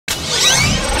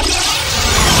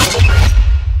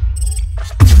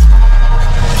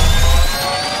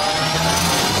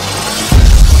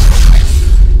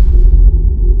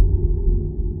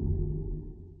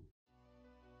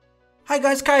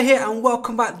Guys, Kai here and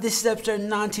welcome back. This is episode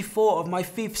 94 of my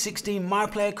FIFA 16 My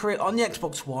Player career on the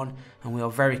Xbox One, and we are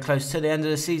very close to the end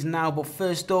of the season now. But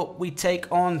first up, we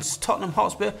take on Tottenham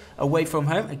Hotspur away from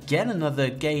home. Again, another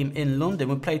game in London.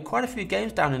 We played quite a few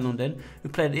games down in London.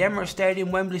 We played at the Emirates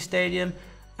Stadium, Wembley Stadium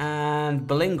and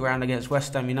Boleyn Ground against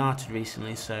West Ham United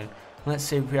recently. So let's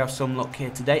see if we have some luck here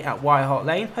today at White Hart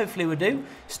Lane. Hopefully we do.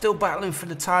 Still battling for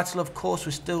the title, of course.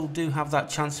 We still do have that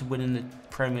chance of winning the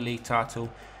Premier League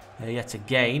title yet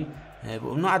again. But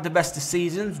we've not had the best of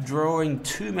seasons, drawing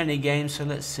too many games. So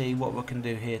let's see what we can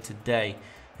do here today.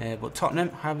 But Tottenham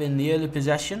having the early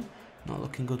possession. Not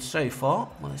looking good so far.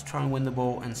 Well, let's try and win the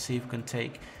ball and see if we can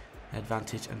take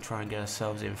advantage and try and get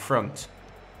ourselves in front.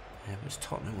 It's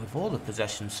Tottenham with all the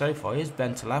possession so far. Here's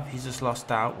Bentaleb. He's just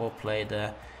lost out. Well played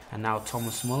there. And now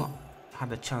Thomas Muller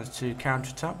had a chance to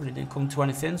counter-attack, but it didn't come to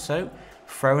anything. So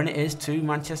throwing it is to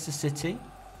Manchester City.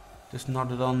 Just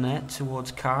nodded on there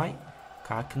towards Kai.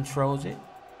 Kai controls it.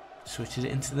 Switches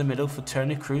it into the middle for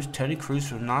Tony Cruz. Tony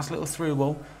Cruz with a nice little through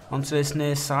ball onto this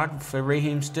near side for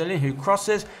Raheem Sterling, who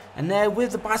crosses. And there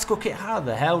with the bicycle kick. How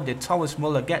the hell did Thomas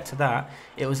Muller get to that?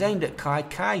 It was aimed at Kai.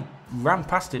 Kai ran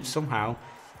past it somehow.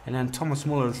 And then Thomas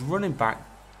Muller was running back.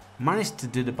 Managed to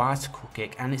do the bicycle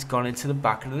kick. And it's gone into the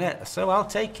back of the net. So I'll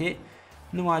take it.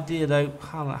 No idea though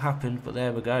how that happened. But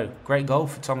there we go. Great goal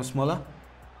for Thomas Muller.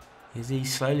 Is he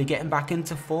slowly getting back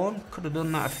into form? Could have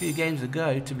done that a few games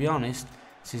ago, to be honest.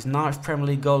 It's his 9th Premier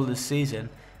League goal of the season.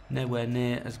 Nowhere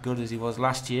near as good as he was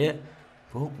last year.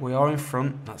 But we are in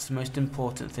front. That's the most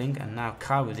important thing. And now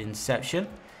Kai with the interception.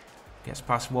 Gets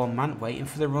past one man, waiting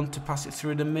for the run to pass it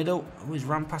through the middle. Oh, he's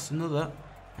ran past another.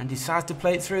 And decides to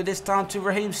play it through this time to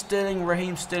Raheem Sterling.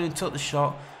 Raheem Sterling took the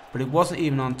shot. But it wasn't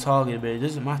even on target. But it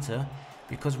doesn't matter.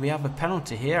 Because we have a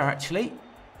penalty here, actually.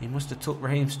 He must have took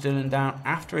Raheem Sterling down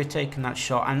after he'd taken that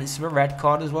shot. And it's a red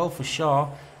card as well for Shaw.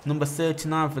 Number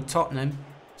 39 for Tottenham.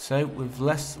 So with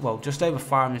just over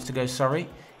 5 minutes to go,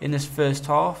 in this first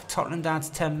half. Tottenham down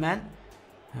to 10 men.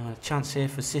 A chance here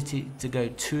for City to go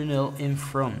 2-0 in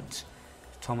front.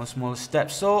 Thomas Muller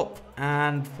steps up.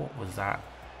 And what was that?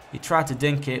 He tried to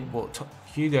dink it, but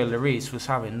Hugo Lloris was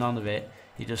having none of it.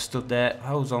 He just stood there,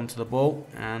 holds on to the ball.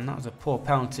 And that was a poor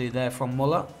penalty there from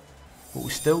Muller. But we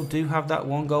still do have that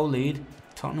 1-goal lead.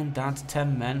 Tottenham down to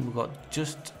 10 men. We've got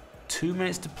just 2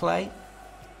 minutes to play.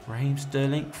 Raheem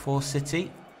Sterling for City.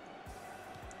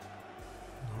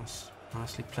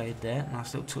 Nicely played there.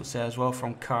 Nice little touch there as well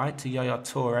from Kai to Yaya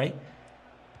Toure.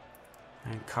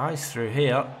 And Kai's through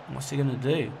here. What's he going to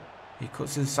do? He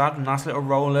cuts inside. A nice little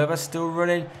roll over. Still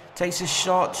running. Takes a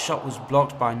shot. Shot was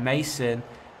blocked by Mason.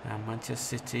 And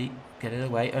Manchester City get it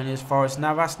away only as far as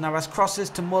Navas. Navas crosses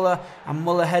to Muller and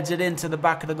Muller heads it into the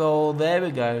back of the goal. There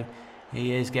we go.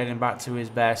 He is getting back to his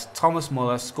best. Thomas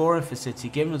Muller scoring for City,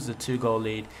 giving us the 2-goal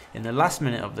lead in the last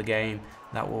minute of the game.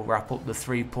 That will wrap up the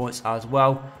 3 points as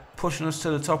well, pushing us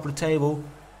to the top of the table.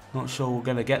 Not sure we're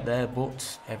going to get there,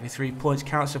 but every 3 points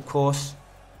counts, of course.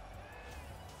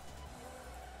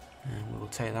 And we will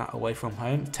take that away from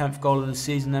home. 10th goal of the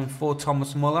season then for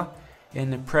Thomas Muller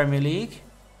in the Premier League.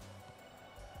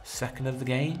 Second of the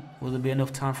game. Will there be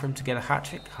enough time for him to get a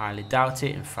hat-trick? Highly doubt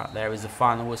it. In fact, there is the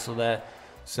final whistle there.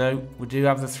 So we do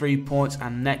have the 3 points,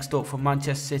 and next up for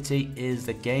Manchester City is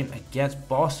the game against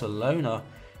Barcelona.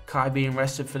 Kai being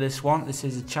rested for this one. This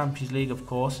is the Champions League, of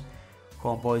course.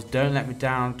 Come on, boys, don't let me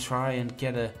down. Try and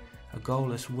get a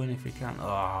goalless win if you can.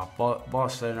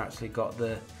 Barcelona actually got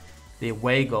the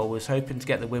away goal. Was hoping to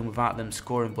get the win without them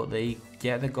scoring, but they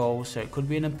get the goal, so it could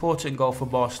be an important goal for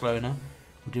Barcelona.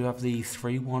 We do have the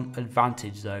 3-1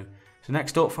 advantage though. So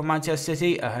next up for Manchester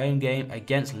City, a home game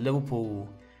against Liverpool.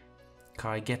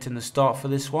 Kai getting the start for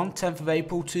this one. 10th of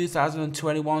April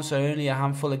 2021, so only a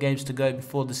handful of games to go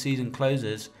before the season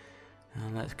closes.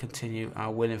 And let's continue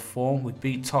our winning form. We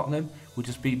beat Tottenham, we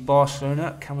just beat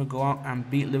Barcelona. Can we go out and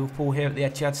beat Liverpool here at the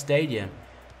Etihad Stadium?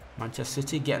 Manchester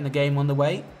City getting the game on the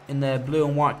way in their blue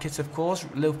and white kit, of course.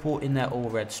 Liverpool in their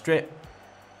all red strip.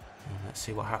 Let's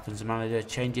see what happens. The manager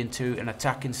changing to an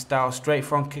attacking style straight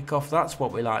from kickoff. That's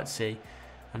what we like to see.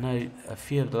 I know a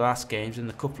few of the last games in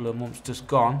the couple of months just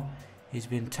gone, he's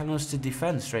been telling us to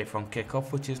defend straight from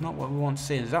kickoff, which is not what we want to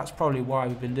see. And that's probably why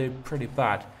we've been doing pretty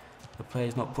bad. The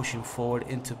players not pushing forward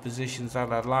into positions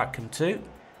that I'd like them to.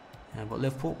 But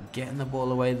Liverpool getting the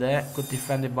ball away there. Good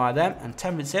defended by them. And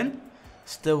 10 minutes in,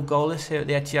 still goalless here at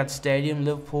the Etihad Stadium.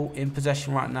 Liverpool in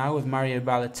possession right now with Mario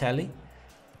Balotelli.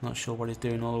 Not sure what he's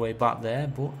doing all the way back there,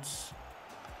 but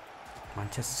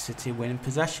Manchester City winning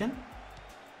possession.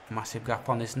 Massive gap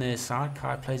on this near side.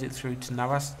 Kai plays it through to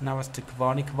Navas. Navas to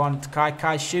Cavani. Cavani to Kai.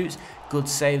 Kai shoots. Good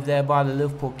save there by the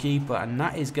Liverpool keeper. And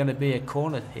that is going to be a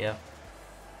corner here.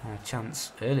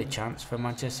 Early chance for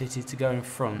Manchester City to go in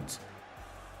front.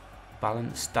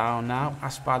 Balanced down now,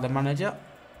 asked by the manager.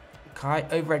 Kai,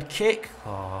 overhead kick.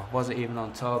 Oh, wasn't even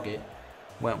on target.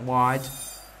 Went wide.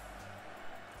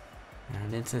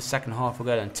 And into the second half we'll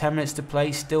go then. 10 minutes to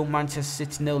play. Still Manchester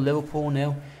City 0, Liverpool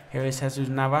 0. Here is Jesus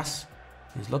Navas.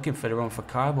 He's looking for the run for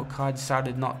Kai, but Kai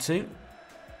decided not to.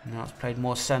 Now it's played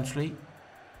more centrally.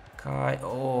 Kai,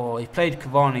 oh, he played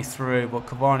Cavani through, but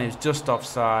Cavani was just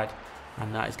offside.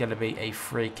 And that is going to be a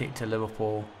free kick to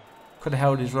Liverpool. Could have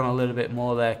held his run a little bit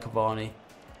more there, Cavani.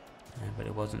 But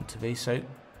it wasn't to be, so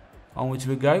onwards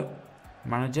we go.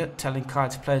 Manager telling Kai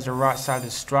to play as a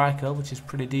right-sided striker, which is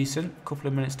pretty decent. Couple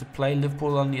of minutes to play.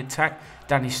 Liverpool on the attack.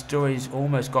 Danny Sturridge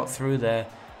almost got through there,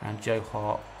 and Joe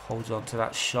Hart holds on to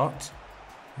that shot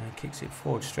and kicks it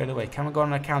forward straight away. Can we go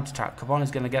on a counter-attack?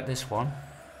 Cavani's going to get this one.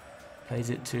 Plays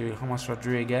it to James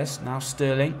Rodriguez. Now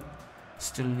Sterling.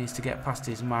 Sterling needs to get past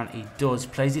his man. He does.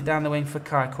 Plays it down the wing for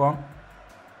KAIQOM.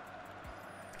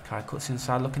 Kai cuts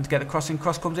inside, looking to get the crossing.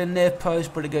 Cross comes in near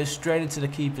post, but it goes straight into the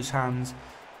keeper's hands.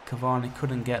 Cavani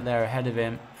couldn't get there ahead of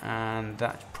him, and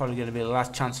that's probably going to be the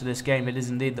last chance of this game. It is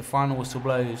indeed. The final whistle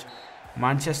blows.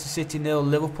 Manchester City 0,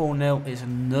 Liverpool 0. It's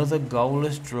another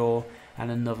goalless draw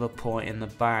and another point in the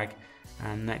bag.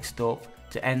 And next up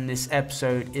to end this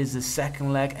episode is the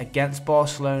second leg against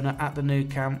Barcelona at the Nou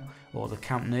Camp, or the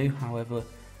Camp Nou, however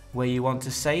way you want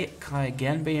to say it. Kai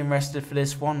again being rested for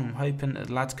this one. I'm hoping that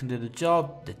the lads can do the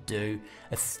job. They do.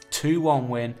 A 2-1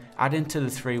 win, adding to the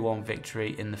 3-1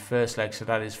 victory in the first leg, so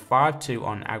that is 5-2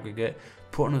 on aggregate,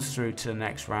 putting us through to the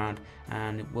next round.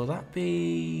 And will that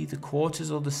be the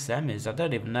quarters or the semis? I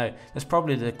don't even know. That's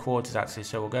probably the quarters actually,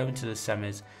 so we'll go into the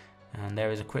semis. And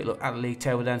there is a quick look at the league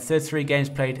table then. 33 games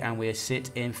played, and we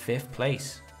sit in 5th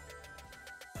place.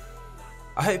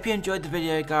 I hope you enjoyed the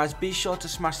video, guys. Be sure to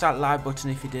smash that like button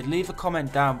if you did. Leave a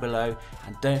comment down below,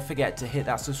 and don't forget to hit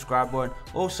that subscribe button.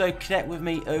 Also connect with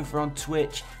me over on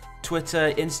Twitch,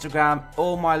 Twitter, Instagram.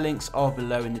 All my links are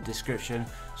below in the description.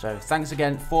 So thanks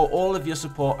again for all of your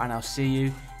support, and I'll see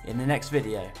you in the next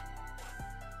video.